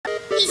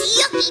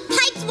These yucky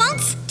pipes won't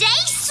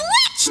stay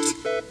switched!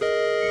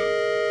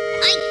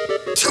 I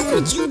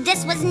told you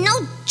this was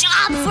no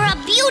job for a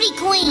beauty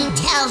queen!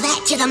 Tell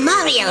that to the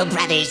Mario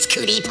Brothers,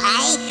 Kootie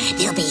Pie.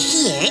 They'll be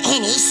here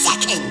any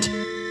second.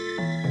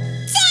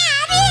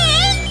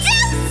 Daddy! Do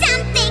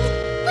something!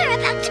 We're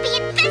about to be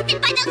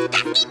infested by those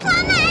pesky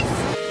plumbers!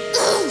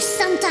 Ooh,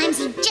 sometimes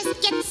he just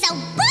gets so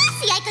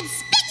bossy I could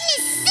spit in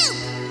his soup!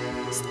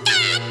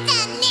 Stop the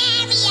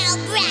Mario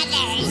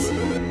Brothers!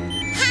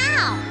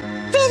 How?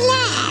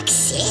 Relax,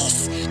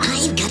 sis.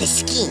 I've got a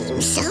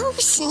scheme so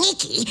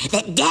sneaky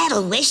that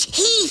Dad'll wish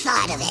he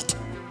thought of it.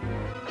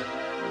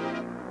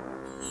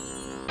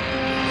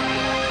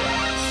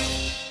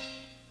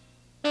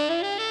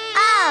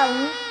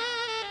 Oh.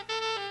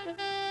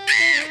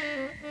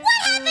 What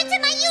happened to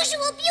my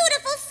usual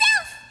beautiful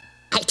self?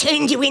 I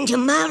turned you into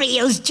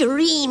Mario's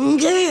dream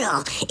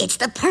girl. It's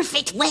the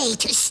perfect way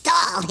to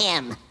stall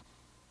him.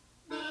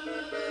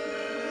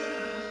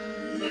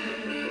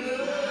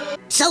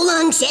 So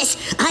long, sis.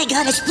 I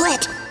gotta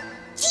split.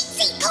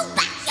 Cheatsy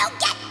Koopa, you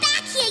get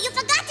back here! You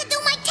forgot to do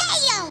my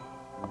tail!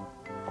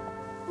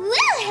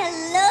 Well,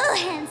 hello,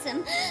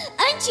 handsome.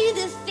 Aren't you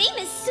the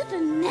famous Super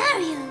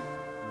Mario?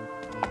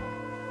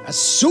 A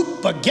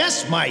super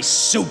guest, my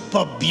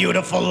super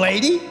beautiful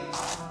lady.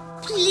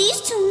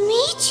 Pleased to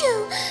meet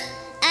you.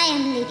 I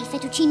am Lady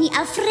Fettuccine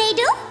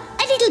Alfredo.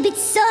 A little bit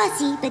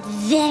saucy, but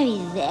very,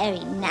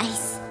 very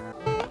nice.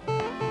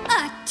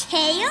 A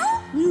tail?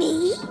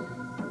 Me?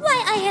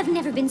 Why, I have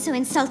never been so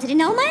insulted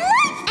in all my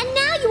life. And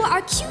now you are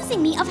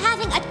accusing me of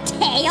having a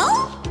tail?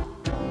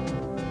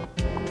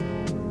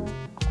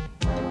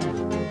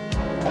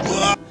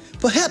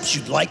 Perhaps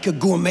you'd like a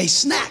gourmet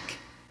snack.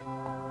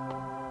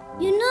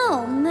 You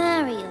know,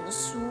 Mario,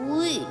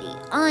 sweetie,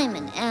 I'm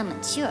an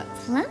amateur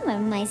plumber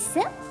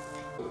myself.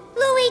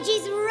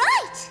 Luigi's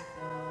right.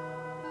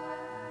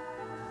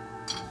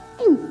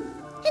 And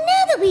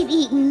now that we've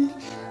eaten,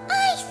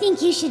 I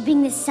think you should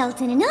bring the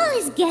Sultan and all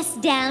his guests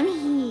down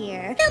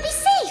here. They'll be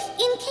safe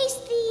in case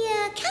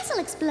the castle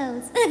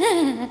explodes.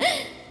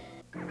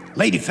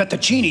 Lady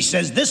Fettuccine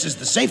says this is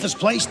the safest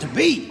place to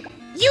be.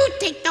 You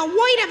take the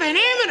weight of an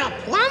amateur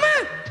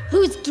plumber?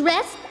 Whose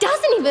dress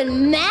doesn't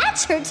even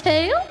match her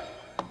tail?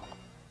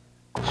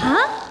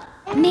 Huh?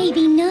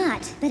 Maybe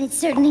not, but it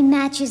certainly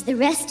matches the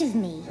rest of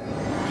me.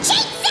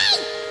 Cheatsy!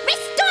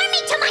 Restore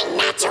me to my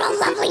natural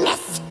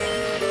loveliness!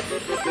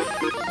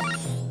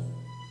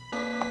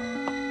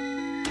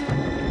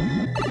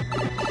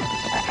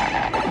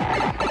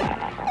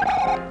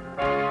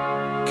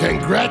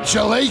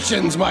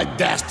 Congratulations, my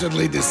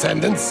dastardly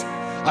descendants.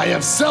 I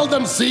have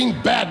seldom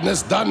seen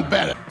badness done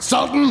better.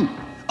 Sultan,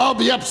 I'll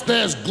be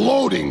upstairs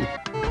gloating.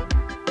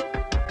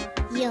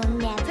 You'll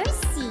never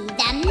see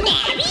the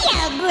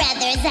Mario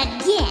Brothers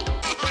again.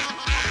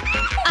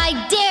 I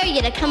dare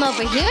you to come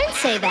over here and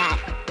say that.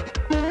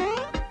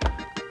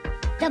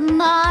 The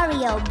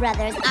Mario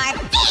Brothers are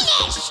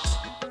finished!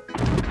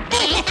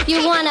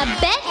 You wanna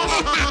bet?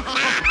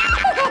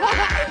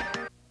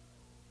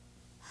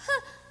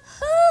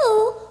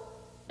 Who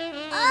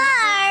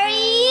are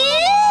you?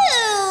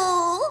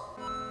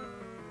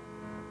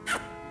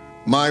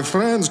 My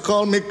friends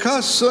call me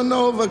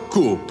Casanova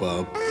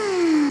Koopa.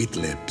 Eat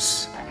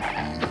lips.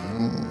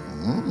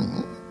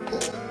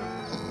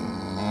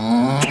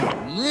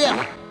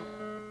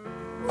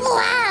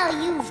 Wow,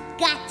 you've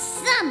got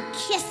some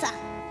kisser.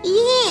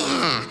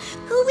 Yeah.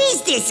 Who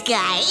is this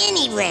guy,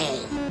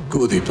 anyway?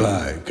 Kootie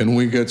Pie, can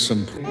we get some...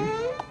 You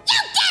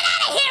get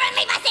out of here and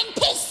leave us in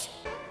peace!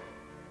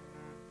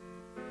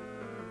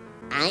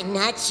 I'm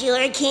not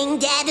sure King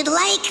Dad'd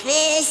like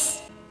this.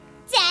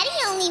 Daddy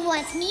only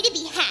wants me to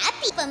be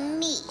happy for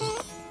me.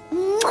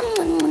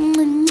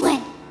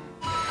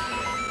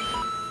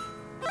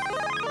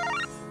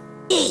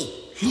 Hey,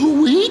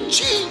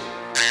 Luigi?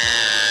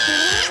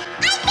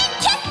 I've been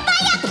kissed by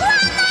a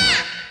plumber!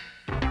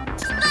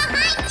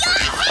 Behind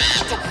your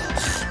head!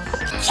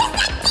 Kiss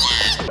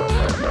again!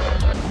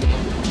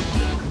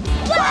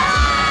 Whoa!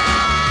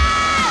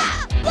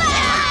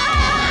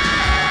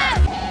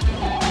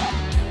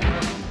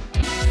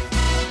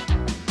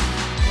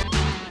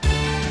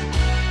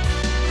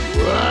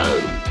 Whoa.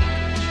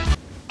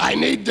 I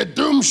need the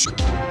doom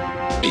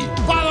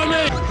Follow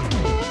me!